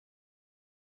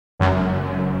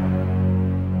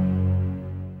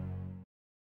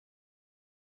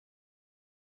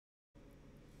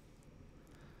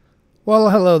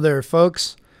Well, hello there,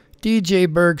 folks. DJ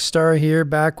Burgstarre here,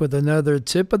 back with another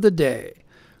tip of the day.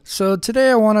 So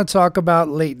today I want to talk about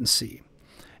latency.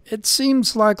 It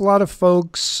seems like a lot of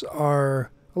folks are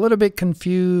a little bit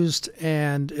confused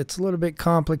and it's a little bit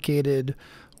complicated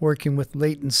working with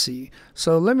latency.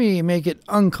 So let me make it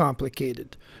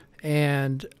uncomplicated.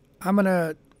 And I'm going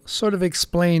to sort of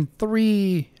explain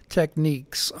 3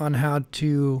 techniques on how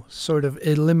to sort of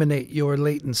eliminate your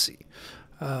latency.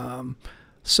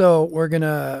 So we're going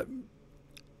to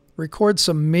record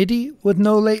some MIDI with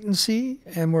no latency,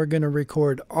 and we're going to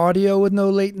record audio with no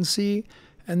latency,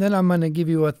 and then I'm going to give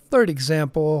you a third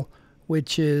example,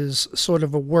 which is sort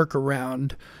of a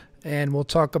workaround, and we'll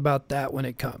talk about that when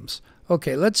it comes.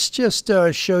 Okay, let's just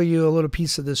show you a little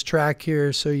piece of this track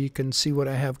here so you can see what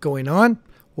I have going on.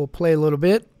 We'll play a little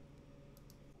bit.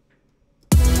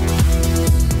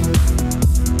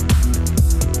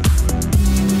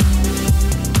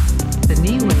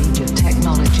 New age of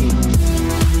technology.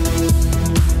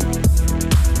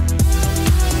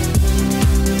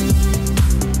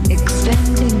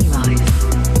 Extending life.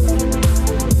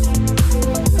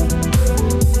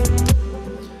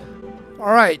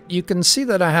 All right, you can see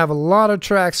that I have a lot of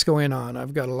tracks going on.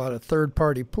 I've got a lot of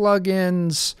third-party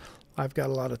plugins. I've got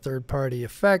a lot of third-party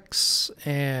effects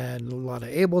and a lot of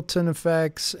Ableton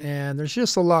effects, and there's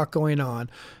just a lot going on.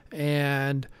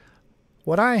 And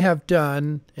what I have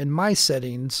done in my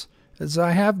settings is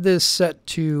I have this set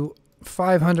to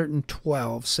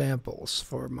 512 samples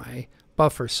for my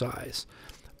buffer size.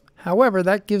 However,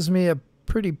 that gives me a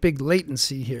pretty big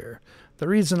latency here. The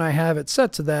reason I have it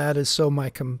set to that is so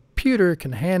my computer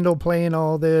can handle playing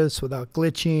all this without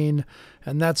glitching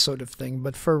and that sort of thing.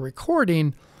 But for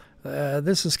recording,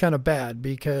 this is kind of bad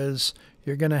because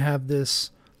you're going to have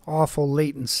this awful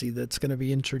latency that's going to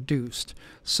be introduced.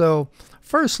 So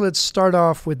first, let's start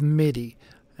off with MIDI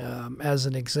as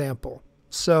an example.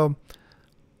 So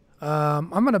I'm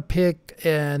going to pick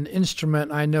an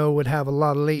instrument I know would have a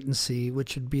lot of latency,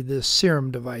 which would be this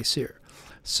serum device here.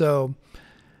 So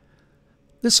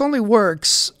this only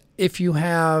works if you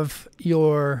have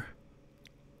your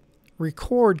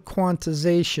record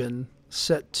quantization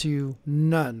set to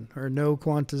none or no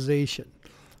quantization,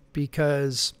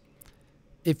 because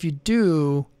if you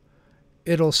do,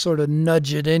 it'll sort of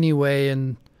nudge it anyway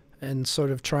and sort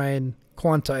of try and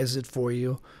quantize it for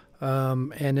you.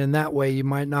 And in that way, you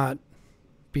might not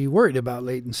be worried about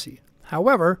latency.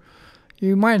 However,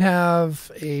 you might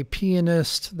have a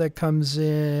pianist that comes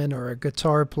in or a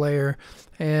guitar player,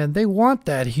 and they want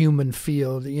that human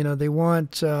feel. You know, they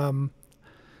want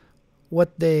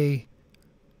what they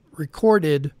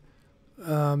recorded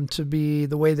to be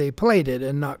the way they played it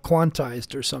and not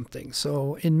quantized or something.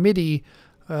 So in MIDI,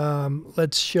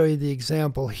 let's show you the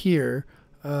example here.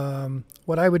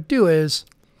 What I would do is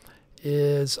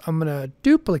I'm going to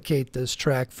duplicate this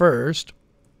track first.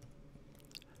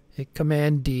 Hit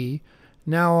Command D.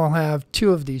 Now I'll have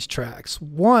 2 of these tracks.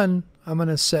 One I'm going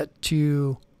to set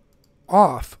to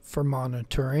off for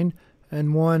monitoring,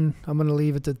 and one I'm going to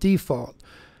leave it to default.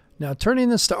 Now turning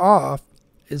this to off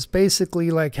is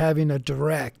basically like having a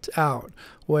direct out,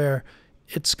 where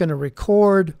it's going to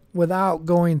record without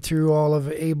going through all of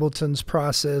Ableton's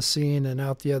processing and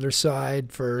out the other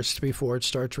side first before it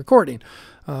starts recording.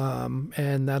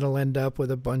 And that'll end up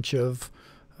with a bunch of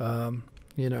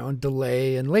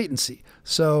delay and latency.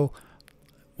 So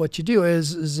what you do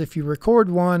is if you record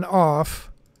one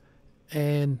off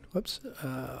and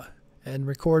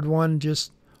record one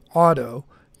just auto,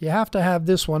 you have to have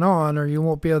this one on or you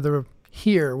won't be able to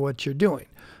hear what you're doing.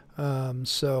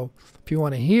 So if you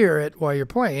want to hear it while you're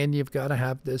playing, you've got to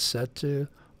have this set to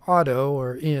auto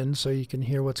or in so you can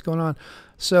hear what's going on.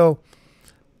 So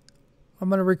I'm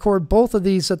going to record both of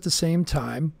these at the same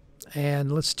time,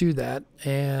 and let's do that,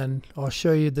 and I'll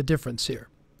show you the difference here.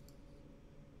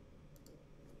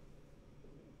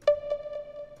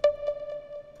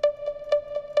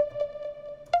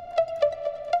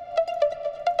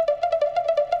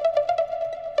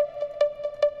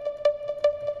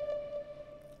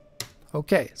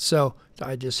 Okay, so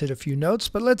I just hit a few notes,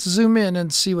 but let's zoom in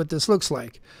and see what this looks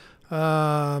like.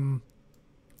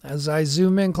 As I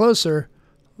zoom in closer,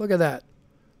 look at that.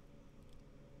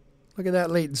 Look at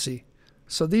that latency.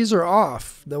 So these are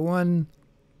off. The one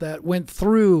that went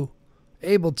through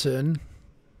Ableton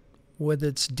with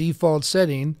its default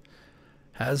setting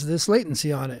has this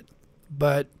latency on it,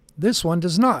 but this one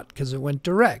does not because it went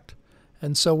direct.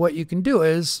 And so what you can do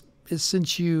is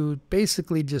since you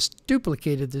basically just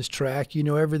duplicated this track, you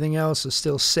know everything else is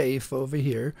still safe over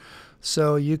here.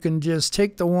 So you can just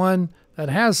take the one that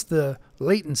has the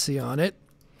latency on it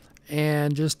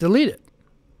and just delete it.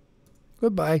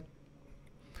 Goodbye.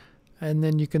 and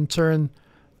then you can turn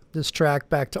this track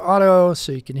back to auto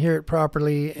so you can hear it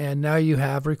properly, and now you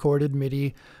have recorded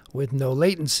MIDI with no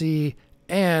latency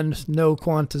and no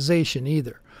quantization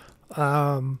either.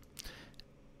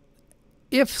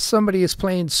 If somebody is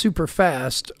playing super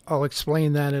fast, I'll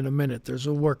explain that in a minute. There's a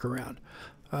workaround.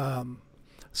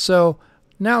 So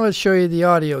now let's show you the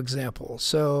audio example.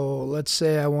 So let's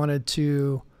say I wanted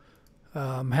to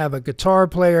have a guitar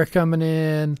player coming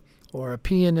in or a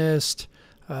pianist.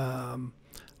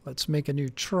 Let's make a new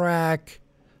track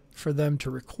for them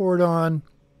to record on.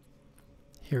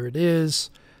 Here it is.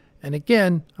 And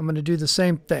again, I'm going to do the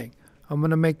same thing. I'm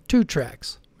going to make 2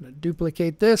 tracks. I'm going to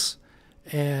duplicate this,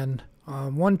 and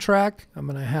on one track, I'm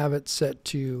going to have it set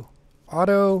to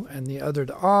auto and the other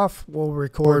to off. We'll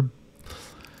record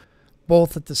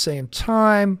both at the same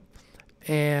time,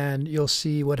 and you'll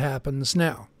see what happens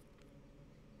now.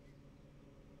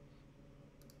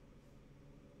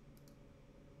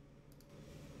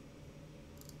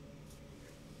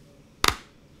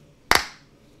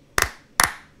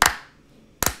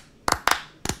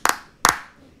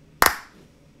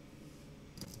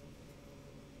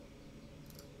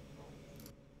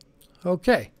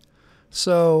 Okay,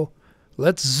 so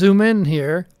let's zoom in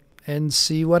here and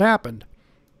see what happened.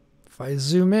 If I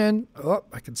zoom in, oh,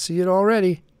 I can see it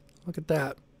already. Look at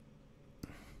that.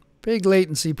 Big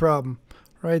latency problem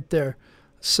right there.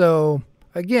 So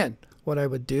again, what I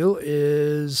would do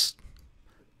is,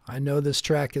 I know this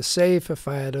track is safe if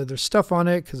I had other stuff on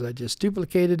it because I just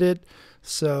duplicated it.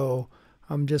 So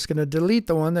I'm just going to delete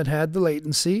the one that had the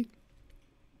latency.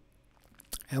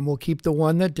 And we'll keep the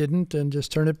one that didn't and just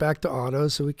turn it back to auto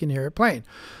so we can hear it playing.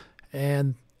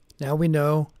 And now we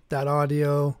know that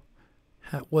audio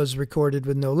was recorded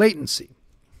with no latency,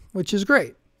 which is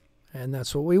great. And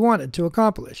that's what we wanted to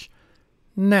accomplish.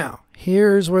 Now,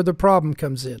 here's where the problem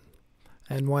comes in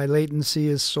and why latency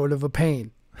is sort of a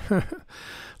pain.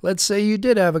 Let's say you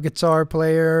did have a guitar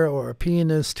player or a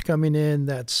pianist coming in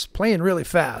that's playing really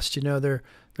fast. You know, they're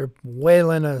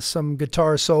wailing some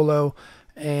guitar solo,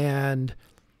 and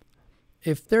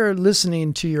if they're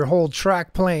listening to your whole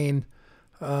track playing,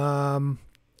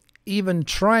 even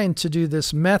trying to do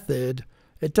this method,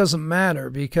 it doesn't matter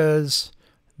because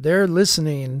they're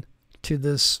listening to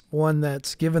this one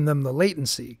that's given them the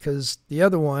latency, because the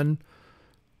other one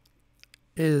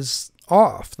is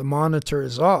off. The monitor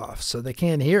is off, so they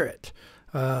can't hear it.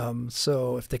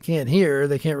 So if they can't hear,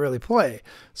 they can't really play.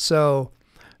 So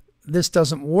this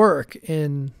doesn't work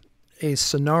in a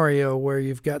scenario where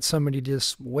you've got somebody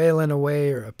just wailing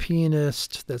away, or a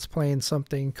pianist that's playing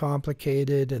something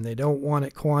complicated and they don't want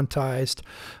it quantized,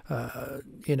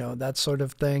 you know, that sort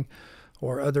of thing,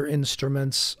 or other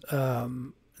instruments.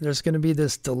 There's going to be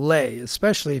this delay,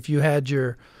 especially if you had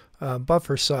your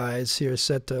buffer size here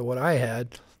set to what I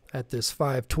had at this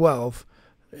 512.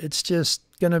 It's just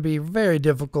going to be very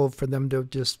difficult for them to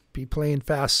just be playing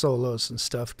fast solos and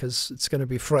stuff, because it's going to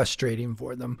be frustrating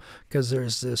for them because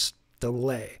there's this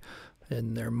delay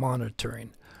in their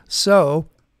monitoring. So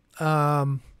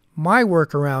my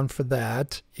workaround for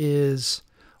that is,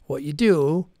 what you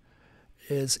do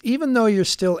is, even though you're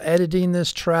still editing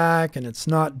this track and it's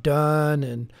not done,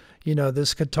 and you know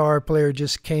this guitar player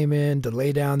just came in to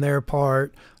lay down their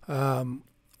part,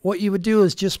 what you would do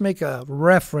is just make a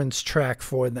reference track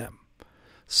for them.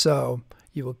 So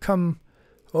you will come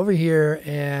over here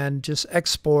and just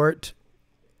export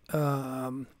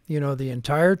you know, the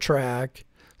entire track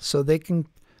so they can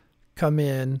come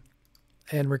in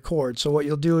and record. So what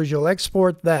you'll do is you'll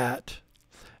export that,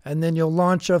 and then you'll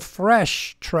launch a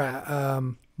fresh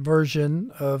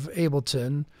version of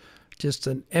Ableton, just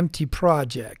an empty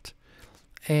project.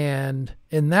 And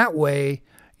in that way,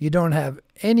 you don't have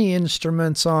any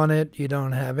instruments on it, you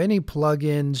don't have any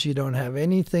plugins, you don't have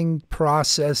anything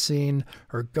processing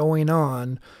or going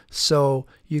on. So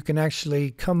you can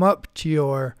actually come up to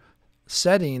your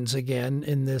settings again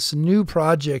in this new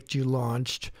project you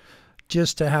launched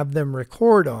just to have them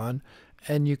record on,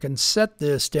 and you can set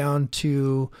this down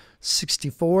to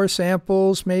 64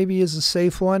 samples maybe is a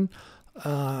safe one,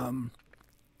 and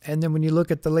then when you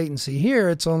look at the latency here,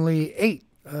 it's only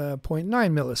 8.9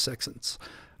 milliseconds.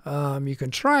 You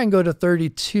can try and go to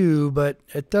 32, but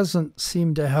it doesn't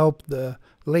seem to help the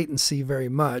latency very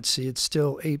much. See, it's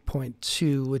still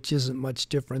 8.2, which isn't much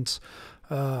difference.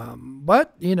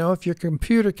 But, you know, if your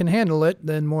computer can handle it,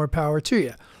 then more power to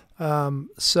you.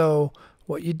 So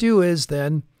what you do is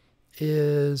then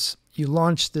is you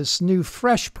launch this new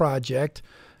fresh project,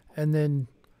 and then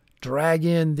drag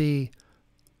in the,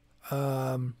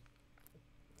 let's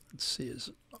see, is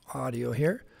audio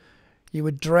here. You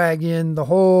would drag in the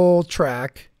whole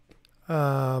track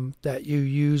that you're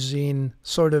using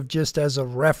sort of just as a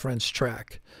reference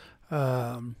track.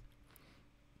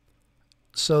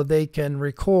 So they can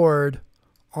record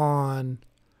on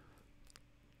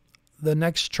the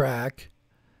next track,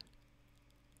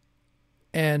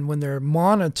 and when they're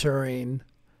monitoring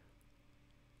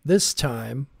this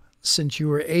time, since you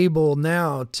were able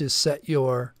now to set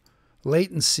your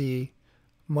latency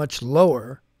much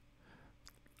lower,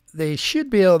 they should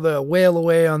be able to wail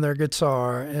away on their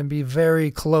guitar and be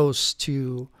very close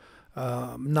to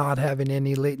not having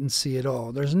any latency at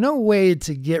all. There's no way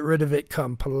to get rid of it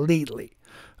completely.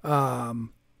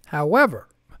 However,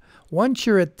 once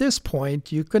you're at this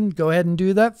point, you can go ahead and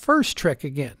do that first trick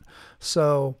again.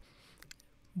 So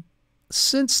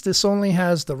since this only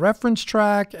has the reference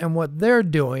track and what they're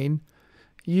doing,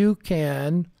 you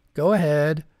can go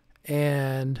ahead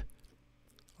and,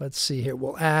 let's see here,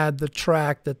 we'll add the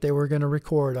track that they were going to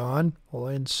record on. We'll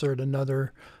insert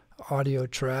another audio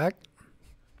track.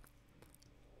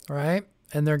 All right,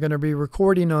 and they're going to be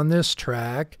recording on this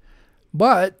track,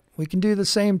 but we can do the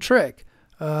same trick.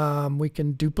 We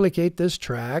can duplicate this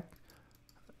track,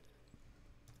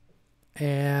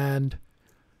 and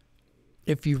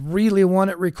if you really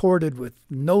want it recorded with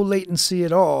no latency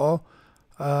at all,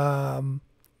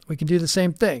 we can do the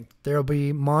same thing. They'll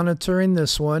be monitoring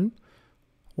this one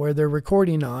where they're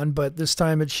recording on, but this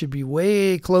time it should be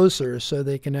way closer so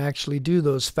they can actually do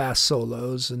those fast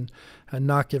solos and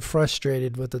not get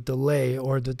frustrated with the delay,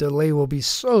 or the delay will be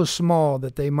so small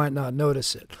that they might not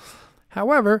notice it.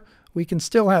 However, we can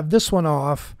still have this one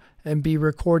off and be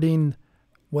recording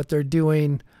what they're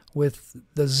doing with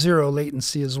the zero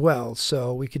latency as well.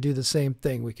 So we could do the same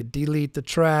thing. We could delete the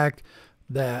track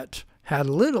that had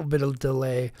a little bit of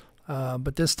delay,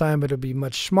 but this time it'll be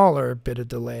much smaller bit of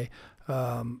delay,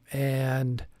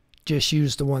 and just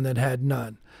use the one that had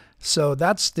none. So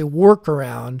that's the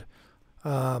workaround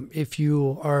if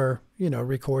you are,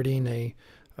 recording a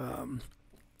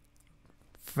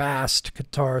fast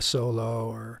guitar solo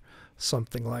or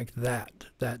something like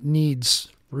that needs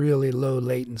really low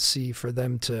latency for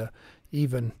them to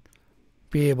even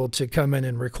be able to come in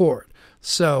and record.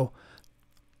 So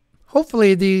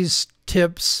hopefully these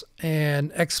tips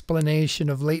and explanation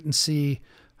of latency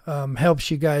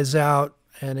helps you guys out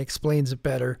and explains it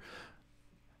better.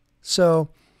 So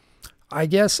I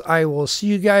guess I will see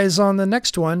you guys on the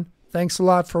next one. Thanks a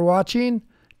lot for watching.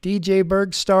 DJ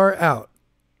Burgstarre out.